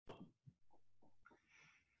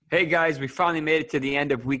Hey guys, we finally made it to the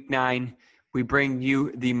end of week 9. We bring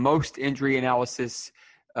you the most injury analysis,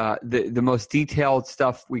 the most detailed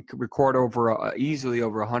stuff. We could record over easily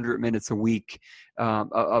over 100 minutes a week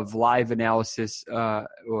of live analysis. Well,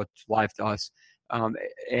 it's live to us,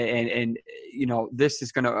 and you know this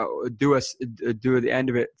is going to do the end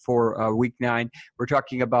of it for week 9. We're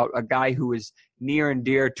talking about a guy who is near and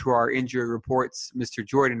dear to our injury reports, Mr.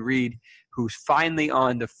 Jordan Reed, who's finally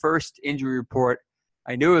on the first injury report.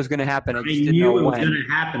 I knew it was going to happen. I just didn't know when. It was going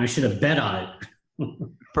to happen. I should have bet on it.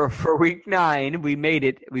 For week 9, we made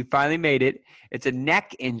it. We finally made it. It's a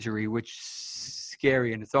neck injury, which is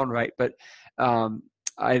scary in its own right. But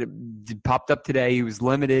it popped up today. He was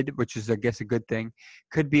limited, which is, I guess, a good thing.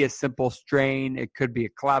 Could be a simple strain. It could be a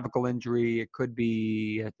clavicle injury. It could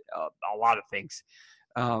be a lot of things.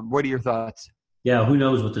 What are your thoughts? Yeah, who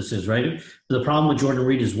knows what this is, right? The problem with Jordan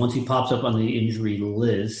Reed is once he pops up on the injury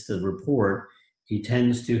list, the report, he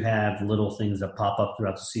tends to have little things that pop up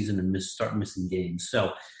throughout the season and start missing games.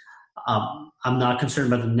 So I'm not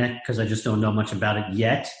concerned about the neck because I just don't know much about it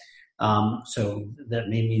yet. So that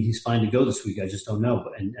may mean he's fine to go this week. I just don't know.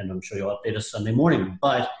 And I'm sure you'll update us Sunday morning.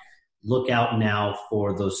 But look out now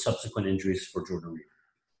for those subsequent injuries for Jordan Reed.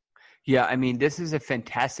 Yeah, I mean, this is a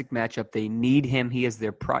fantastic matchup. They need him. He is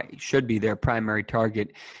should be their primary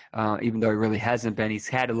target, even though he really hasn't been. He's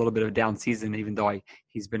had a little bit of a down season, even though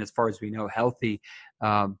he's been, as far as we know, healthy.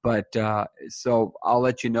 So I'll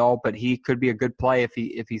let you know. But he could be a good play if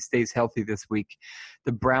he stays healthy this week.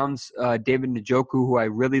 The Browns, David Njoku, who I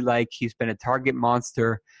really like, he's been a target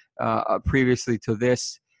monster previously to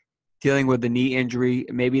this. Dealing with the knee injury.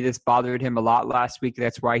 Maybe this bothered him a lot last week.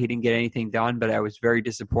 That's why he didn't get anything done, but I was very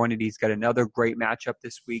disappointed. He's got another great matchup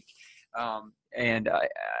this week. And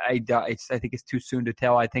I think it's too soon to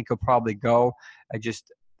tell. I think he'll probably go. I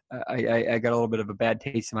got a little bit of a bad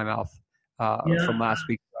taste in my mouth from last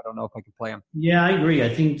week. I don't know if I can play him. Yeah, I agree. I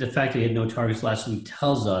think the fact that he had no targets last week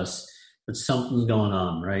tells us that something's going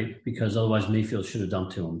on, right? Because otherwise Mayfield should have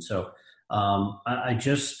dumped to him. So I'm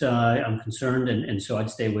concerned, and so I'd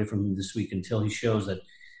stay away from him this week until he shows that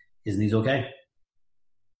his knee's okay.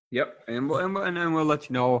 Yep, and we'll let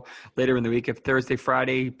you know later in the week. If Thursday,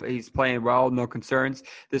 Friday, he's playing well, no concerns,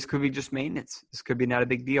 this could be just maintenance. This could be not a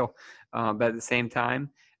big deal. But at the same time,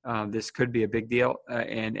 this could be a big deal,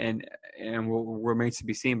 and remains to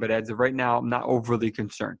be seen. But as of right now, I'm not overly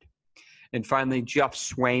concerned. And finally, Geoff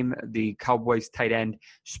Swaim, the Cowboys tight end,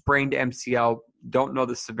 sprained MCL. Don't know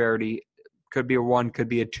the severity. Could be a 1, could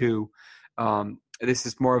be a 2. This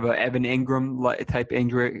is more of a Evan Ingram type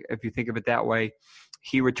injury, if you think of it that way.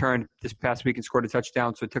 He returned this past week and scored a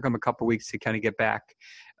touchdown, so it took him a couple weeks to kind of get back.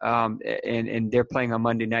 And they're playing on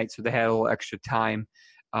Monday night, so they had a little extra time.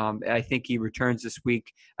 I think he returns this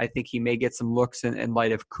week. I think he may get some looks in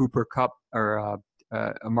light of Cooper Kupp or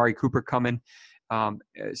Amari Cooper coming.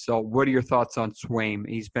 So what are your thoughts on Swaim?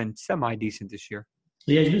 He's been semi-decent this year.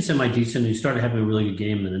 Yeah, he's been semi-decent. He started having a really good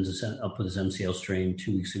game and then ends up with his MCL strain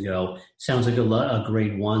 2 weeks ago. Sounds like a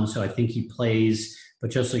grade 1, so I think he plays. But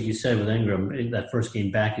just like you said with Ingram, that first game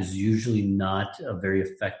back is usually not very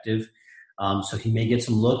effective. So he may get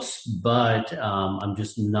some looks, but I'm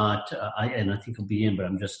just not and I think he'll be in, but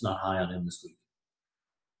I'm just not high on him this week.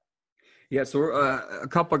 Yeah, so a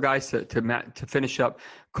couple of guys to finish up.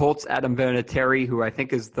 Colts, Adam Vinateri, who I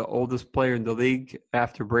think is the oldest player in the league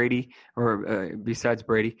after Brady, or besides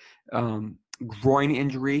Brady. Groin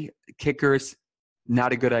injury, kickers,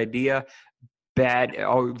 not a good idea. Bad,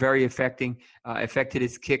 very affected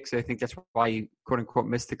his kicks. I think that's why he, quote-unquote,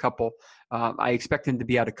 missed a couple. I expect him to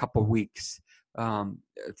be out a couple weeks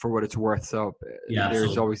for what it's worth. So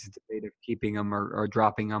there's always a debate of keeping him or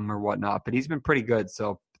dropping him or whatnot. But he's been pretty good,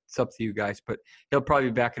 so it's up to you guys. But he'll probably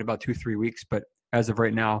be back in about 2-3 weeks. But as of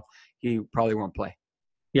right now, he probably won't play.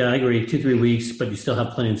 Yeah, I agree. 2-3 weeks, but you still have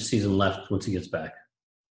plenty of season left once he gets back.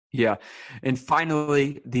 Yeah. And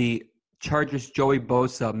finally, the Chargers' Joey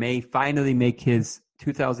Bosa may finally make his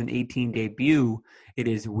 2018 debut. It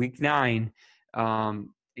is week 9.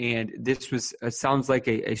 And this was sounds like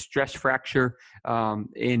a stress fracture.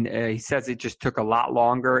 He says it just took a lot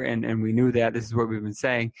longer, and we knew that. This is what we've been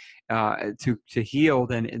saying to heal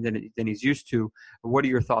than he's used to. What are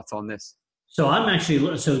your thoughts on this? So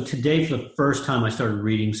today for the first time I started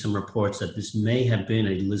reading some reports that this may have been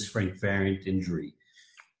a Lisfranc variant injury.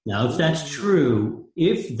 Now, if that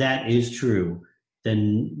is true,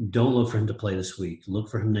 then don't look for him to play this week. Look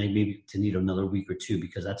for him maybe to need another week or 2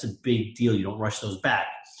 because that's a big deal. You don't rush those back.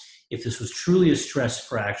 If this was truly a stress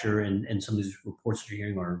fracture and some of these reports you're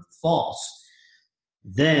hearing are false,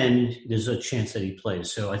 then there's a chance that he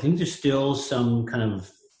plays. So I think there's still some kind of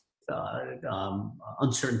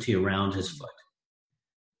uncertainty around his foot.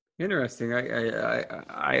 Interesting.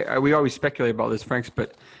 We always speculate about Liz Franks,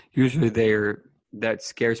 but usually that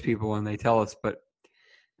scares people when they tell us. But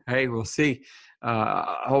hey, we'll see.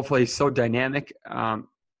 Hopefully, he's so dynamic.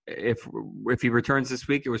 If he returns this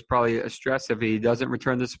week, it was probably a stress. If he doesn't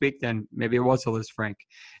return this week, then maybe it was a Liz Frank.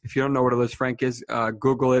 If you don't know what a Liz Frank is,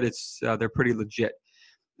 Google it. They're pretty legit.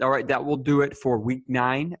 All right, that will do it for week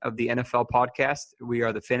 9 of the NFL podcast. We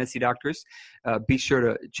are the Fantasy Doctors. Be sure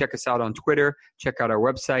to check us out on Twitter. Check out our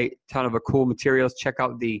website. Ton of cool materials. Check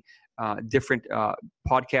out the different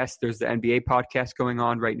podcasts. There's the NBA podcast going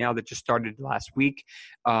on right now that just started last week.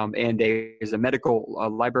 And there's a medical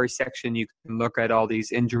library section. You can look at all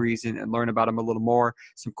these injuries and learn about them a little more.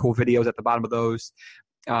 Some cool videos at the bottom of those.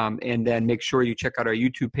 And then make sure you check out our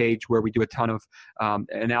YouTube page where we do a ton of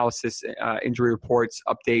analysis, injury reports,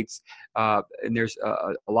 updates, and there's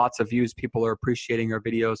lots of views. People are appreciating our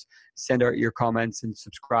videos. Send out your comments and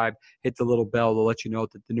subscribe. Hit the little bell to let you know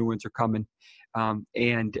that the new ones are coming.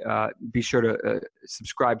 And be sure to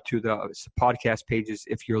subscribe to the podcast pages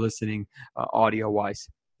if you're listening audio-wise.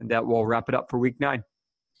 And that will wrap it up for week 9.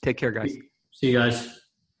 Take care, guys. See you guys.